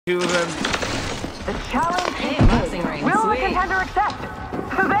Two of them. The challenge is big. Will the contender accept?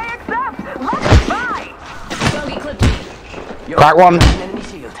 Do they accept? Let's buy! Bogey clipped me. Crack one.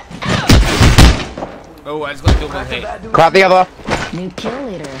 Oh, I just got double hit. Crack the other. New kill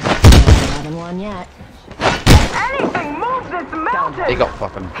leader. Haven't won yet. Anything move this mountain! He got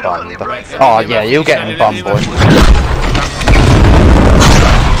fucking bummed. Oh yeah, you getting bummed, boy.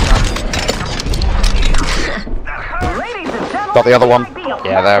 Got the other one.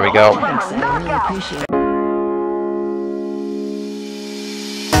 Yeah, there we go.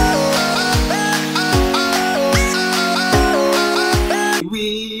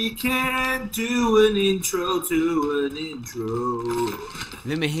 We can do an intro to an intro.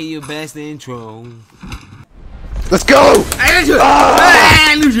 Let me hear your best intro. Let's go!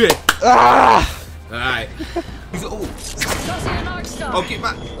 Alright. Oh, get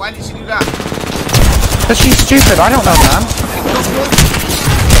back. Why did she do that? Because she's stupid, I don't know, man.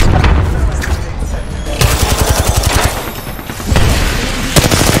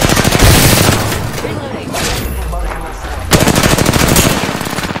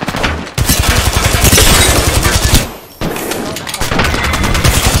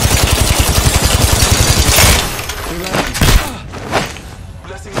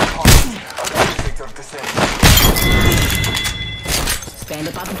 Stand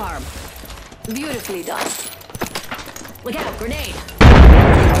up on the farm. Beautifully done. Look out, grenade.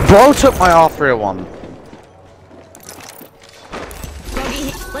 Bro took my R301.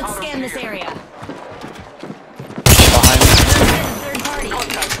 Bogey, let's scan this area. Behind me. Third party.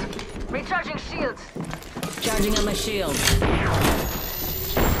 Recharging shields. Charging on my shield.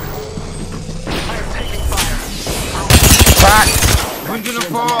 Crack!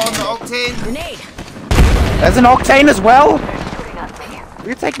 104 on the octane. Grenade. There's an octane as well?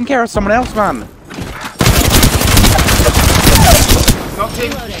 You're taking care of someone else, man.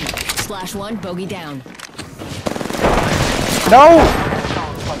 Octane. Reloading. Splash one, bogey down. No!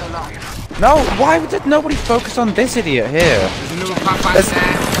 No, why did nobody focus on this idiot here? There's another Pathfinder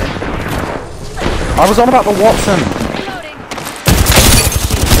there. I was on about the Watson. Reloading.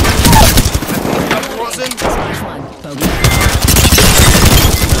 Watson. Splash one, bogey down.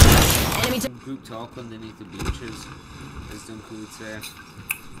 Enemy Group talk underneath the bleachers. As Duncan would say.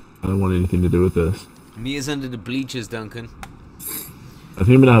 I don't want anything to do with this. Mia's under the bleachers, Duncan. I think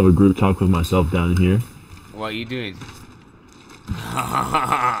I'm gonna have a group talk with myself down here. What are you doing?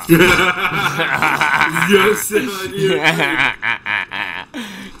 Yes,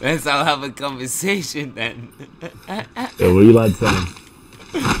 Let's all have a conversation then. Yeah, what are you lads saying?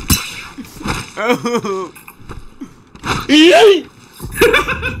 Oh.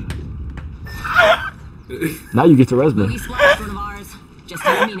 Now you get to res me. bogey splash one of ours. Just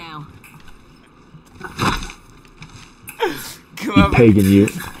hear me now. Come Pagan you.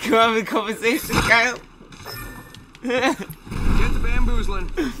 have a conversation, Kyle. Get the bamboozling.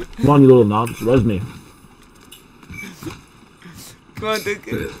 Come on, you little nonce. Res me. Come on,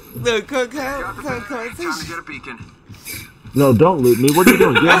 Duncan. No, come on, Kyle. Come on, Time to conversation. get a beacon. No, don't loot me. What are you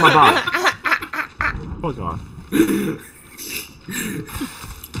doing? Get on my box. Fuck off.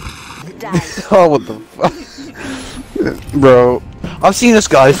 Oh, what the fuck? Bro, I've seen this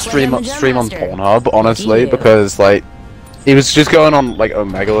guy stream on Pornhub, honestly, because, like, he was just going on, like,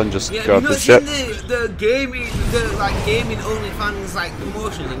 Omega and just Yeah, going you through know, shit. the gaming OnlyFans, like,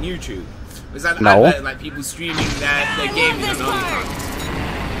 promotion on YouTube? Was that No. like people streaming their gaming on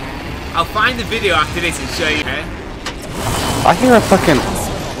OnlyFans? I'll find the video after this and show you, man. I hear a fucking...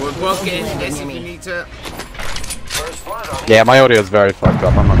 We'll both get into this if we need to. Yeah, my audio is very fucked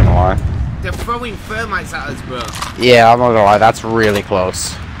up, I'm not gonna lie. They're throwing thermites at us, bro. Yeah, I'm not gonna lie, that's really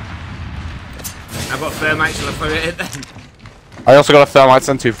close. I've got thermites, shall I throw it at them? I also got a thermite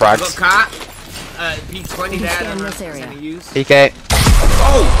and 2 I've got frags. cart, P20 there, I Scan don't know this if there's area. any use. PK.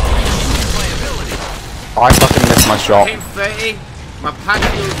 Oh! I fucking missed my shot. Hit 30. My pad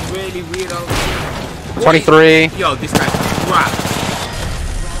feels really weird all the time. 23. Yo, this guy's crap.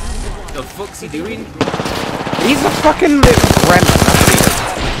 The fuck's he doing? He's a fucking little gremlin.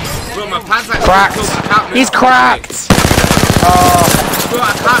 Bro, my pad's like Cracked. I can't move. He's cracked. Bro,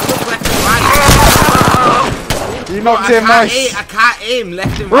 I can't look left and right. You Bro, knocked him nice. I can't aim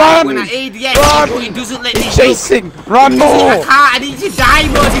left and Run! right. When I aim, yes, Run! but it doesn't let me He's chasing. Run I more. can't. I need to die,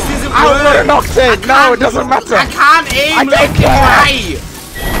 bro. This isn't I would have work. knocked it. No, it doesn't matter. I can't aim I don't left care. and right.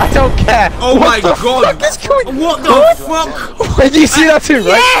 I don't care. Oh What my the god. fuck is going What the fuck? Did you see that too,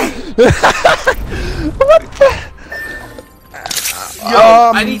 right? What the?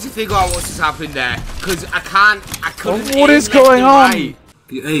 Yo, I need to figure out what's just happened there. Because I couldn't What aim is left going and on? right.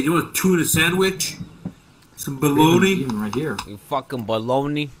 Hey, you want a tuna sandwich? Some baloney. Even right here. You fucking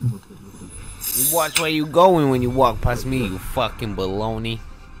baloney. You watch where you going when you walk past me, you fucking baloney.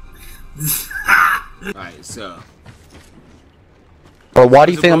 Alright, so. But why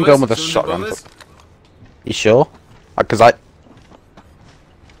do you think I'm going with a shotgun? You sure? Because I...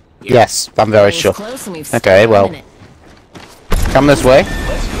 Yes, I'm very sure. Okay, well. Come this way.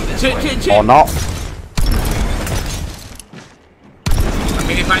 Or not. I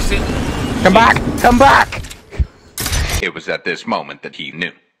mean, if I sit... Come back! Come back! It was at this moment that he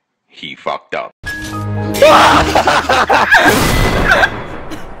knew. He fucked up.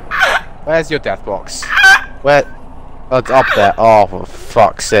 Where's your death box? Where? Oh, it's up there. Oh, for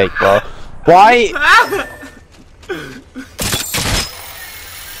fuck's sake, bro. Why?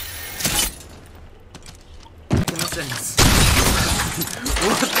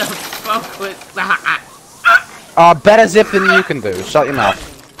 What the fuck was that? Better zip than you can do. Shut your mouth.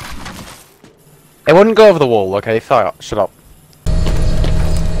 It wouldn't go over the wall, okay? Shut up.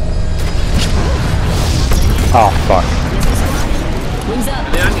 Oh, fuck.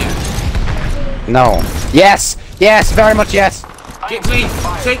 No. Yes! Yes! Very much yes! Get me!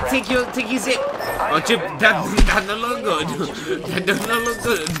 Take your zip! Oh, Chip, that don't look good. That does not look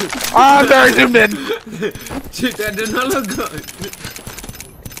good. Oh, I'm very zoomed in! Chip, that does not look good.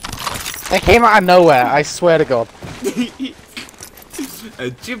 It came out of nowhere, I swear to God.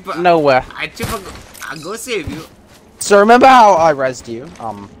 Chip, Nowhere. Chip, I'm gonna save you. So remember how I rezzed you?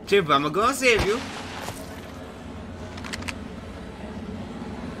 Chip, I'm gonna save you.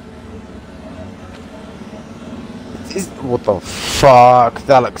 What the fuck?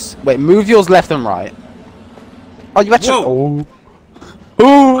 That looks... Wait, move yours left and right. Oh, you actually... Whoa.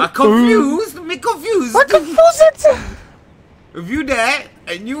 Oh. I'm confused. I'm confused. What confused it? If you there,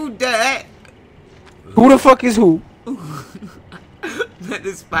 and you there... Who the fuck is who? Let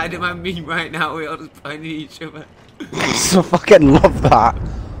the Spider-Man meme right now. We're all just finding each other. So fucking love that.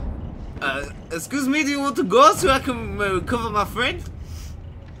 Excuse me, do you want to go so I can cover my friend?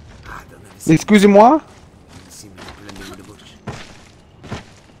 I don't know. Excusez-moi? See me blending with the bush.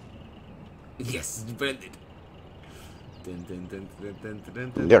 Yes, it's blended. Dun, dun, dun, dun, dun,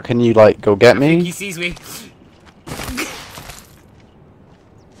 dun, dun. Yeah, can you, like, go get I think me? he sees me.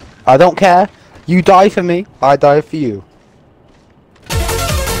 I don't care. You die for me, I die for you.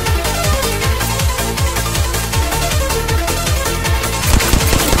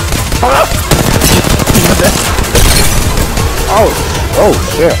 Oh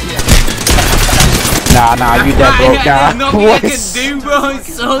shit. Nah, you dead, bro. Nah, nothing I can do, bro.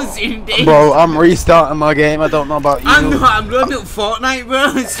 It's so zoomed in. Bro, I'm restarting my game. I don't know about you. I'm running up Fortnite,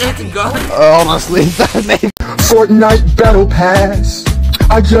 bro. I swear to God. Honestly, that name. Fortnite Battle Pass.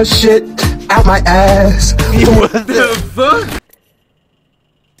 I just shit out my ass. What the fuck?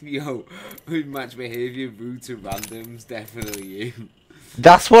 Yo, match behavior, rude to randoms, definitely you.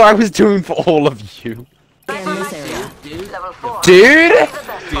 That's what I was doing for all of you. Dude, they're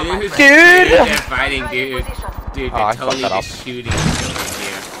fighting, dude. Dude, they're totally just shooting each other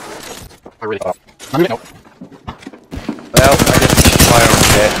here. I really thought. Well, I didn't fire on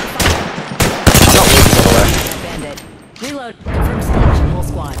shit. I'm not losing all the way. Bandit. Reload. Confirm selection. Whole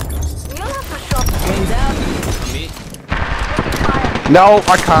squad. Wings out. No,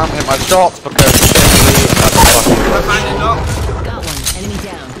 I can't hit my shots because Got one. Enemy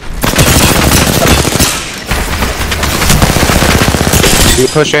down.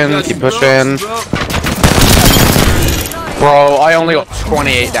 keep pushing. Bro, I only got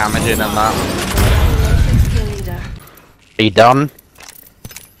 28 damage in that. Are you done?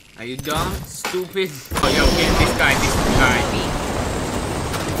 Are you dumb? Stupid? Oh, yo, get this guy.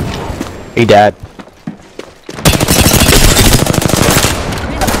 He dead.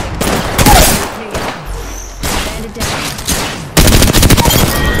 Bandit down.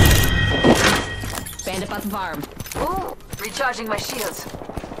 Bandit by the farm. Ooh, recharging my shields.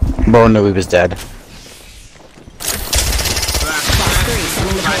 Bro knew he was dead.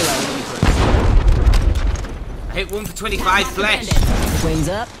 Hit one for 25 flesh. Wings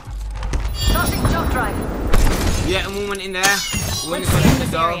up. Tossing jump drive. Yeah, and one went in there. One Let's went scan in the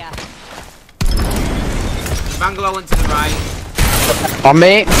this door. area. Bangalore went to the right. On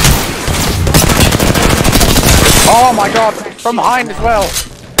me. Oh my god, from behind as well.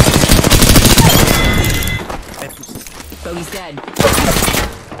 Bogey's dead.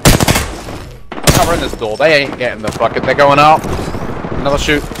 Covering this door. They ain't getting the bucket. They're going up. Another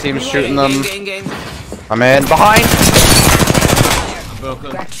team's shooting them. Game. I'm in. Behind.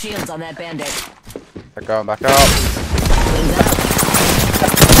 Broken. Cracked shields on that bandit. They're going back up. Wings up.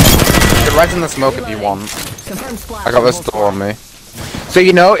 You can res in the smoke if you want. Confirm splash. I got this Whole door on squad. me. So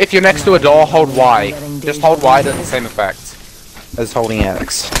you know, if you're next to a door, hold Y. Just hold Y, does the same effect as holding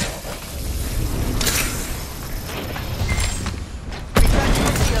X.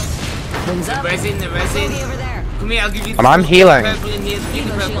 Wings The up. resin. Bogey over there. Come here, I'll give you the And I'm healing. purple in here. Give me the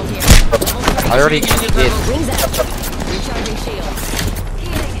Evo purple. shield here. I already Give me the did. purple. Wings out. Recharging shields.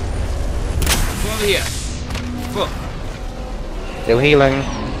 Healing. Come over here. Fuck. Still healing.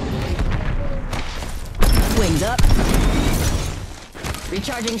 Wings up.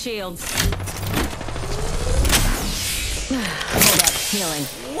 Recharging shields. Hold up. Healing.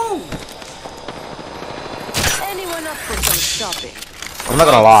 Woo! Anyone up for some shopping? I'm not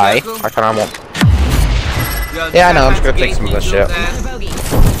gonna lie. I kinda want. Yo, Yeah, I know, I'm just that's gonna fix some of this shit. Another bogey.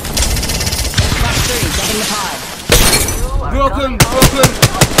 Box 3, dumping the pod. Broken.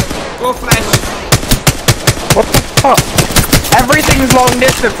 Go flash. What the fuck? Everything's long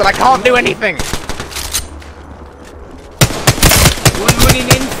distance and I can't do anything. One running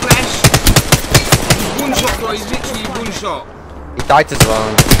in, flash. One shot, bro. He's literally one shot. He died to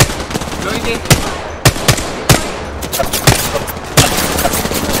zone. Going in.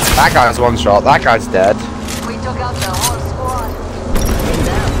 That guy's one shot. That guy's dead. We took out the whole squad. Wings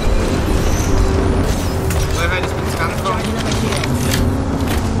out. Where have I just been scanned from? Charging up my shields.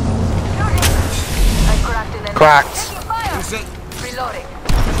 I cracked an enemy. Cracked. Taking fire. Who's it? Reloading.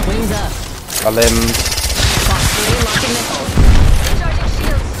 Wings up. A limb. Box 3, locking missiles. Recharging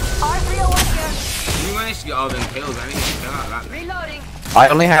shields. R301 here. You managed to get all them kills. I didn't get out of that. Reloading. I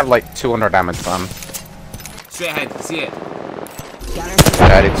only have like 200 damage, man. Straight ahead. See it. Gunner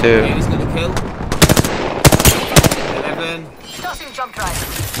I did Yeah, too. he's gonna kill. 11. Tossing jump drive.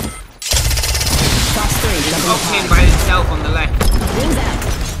 Box 3, dumping the Octane pod. by itself on the left. Wings out.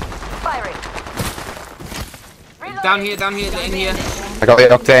 Firing. Reloading. Down here, in here. I got the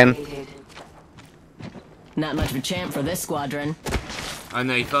octane. Not much of a champ for this squadron. Oh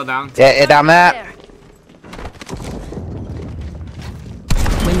no, he fell down. Yeah, down there.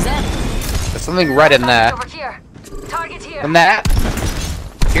 Wings out. There's something red in there. Over here. Target here. In there.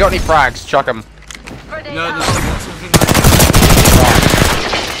 If you got any frags, chuck them. Grenade No, out. there's something like that.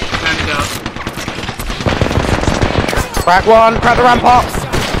 Stand it up. Crack one, crack the rampart.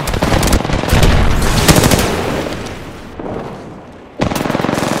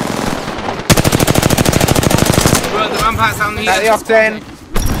 Bro, the rampart's down here. Crack the octane.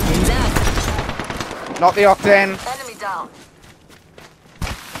 Wings out. Not the octane. Enemy down.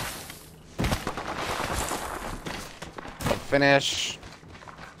 Finish.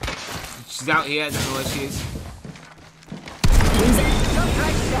 She's out here, I don't know where she is. Wings out. Jump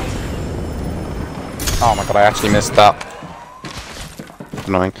drive set. Oh my god, I actually missed that.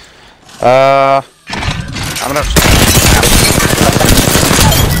 Annoying. I'm gonna.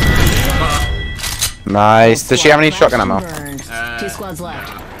 Nice. Does she have any shotgun ammo? Burned. 2 squads left.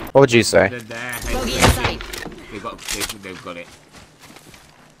 What would you say? They're there. Bogey in sight. They've got it.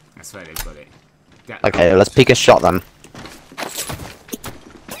 I swear they've got it. Okay, let's peek a shot then.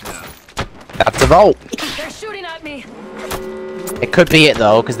 No. That's a vault. They're shooting at me. It could be it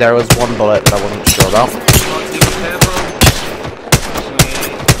though, because there was one bullet that I wasn't sure about. 14 purple.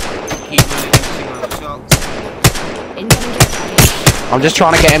 28. Keep running every single shot. Incoming care package. I'm just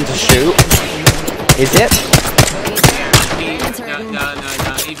trying to get him to shoot. Is it? No.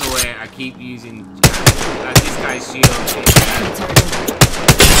 Either way, I keep using this guy's shield.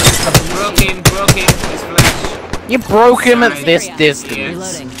 Broke him. His flesh. You broke him at this distance.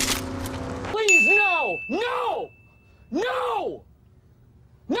 Reloading. Please, no! No! No!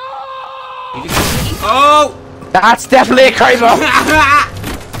 No! Oh! That's definitely a Kraber.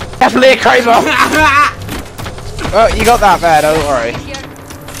 Definitely a Kraber. Oh, you got that there, don't worry.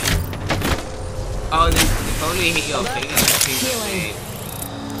 Oh, they only hit your thing.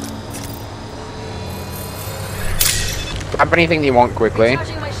 Grab anything you want quickly.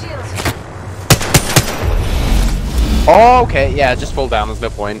 Charging my shields. Oh, okay, yeah, just fall down, there's no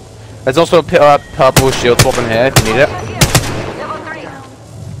point. There's also a purple shield swap in here if you need it. Here. Level 3.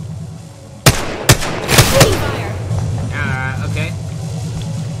 Okay.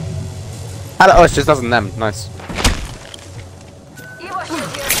 Oh, it just doesn't them. Nice. Evo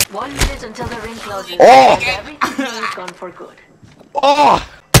shield here. 1 minute until the ring closes. Oh! And everything is gone for good. Oh!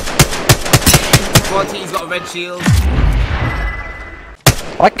 14's got a red shield.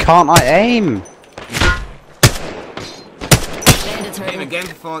 Why can't I aim? Bandits Hit him hurting. again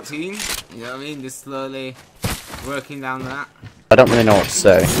for 14. You know what I mean? Just slowly working down that. I don't really know what to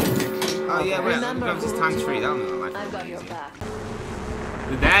say. Oh yeah, wait, let me grab this times 3. That'll make my life I've got your easier. back.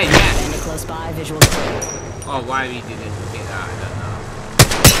 They're there, yeah. Enemy close by, visual clear. Oh, why we didn't get that, I don't know.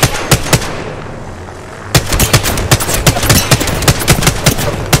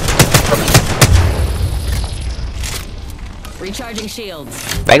 Recharging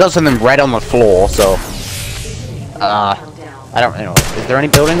shields. They got something red on the floor, so... I don't know. Is there any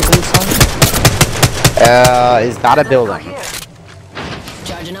buildings inside? Is that a building?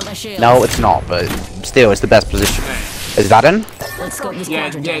 Charging up my shields. No, it's not, but still, it's the best position. Is that in? Let's scope this Yeah,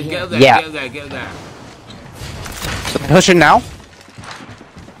 quadrant yeah, out here. get there, Yeah. get there, get there. Pushing now?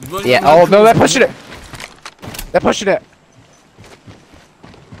 Yeah, oh no, they're pushing it! They're pushing it!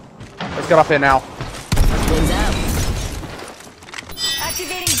 Let's get up here now. Wings out.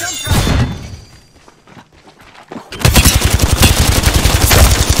 Activating jump drive.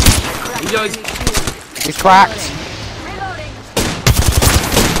 He's cracked. Reloading.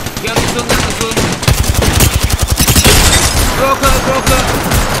 Get this one, get this one. Broker, broker.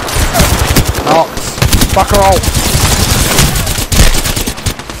 Oh, fuck her all.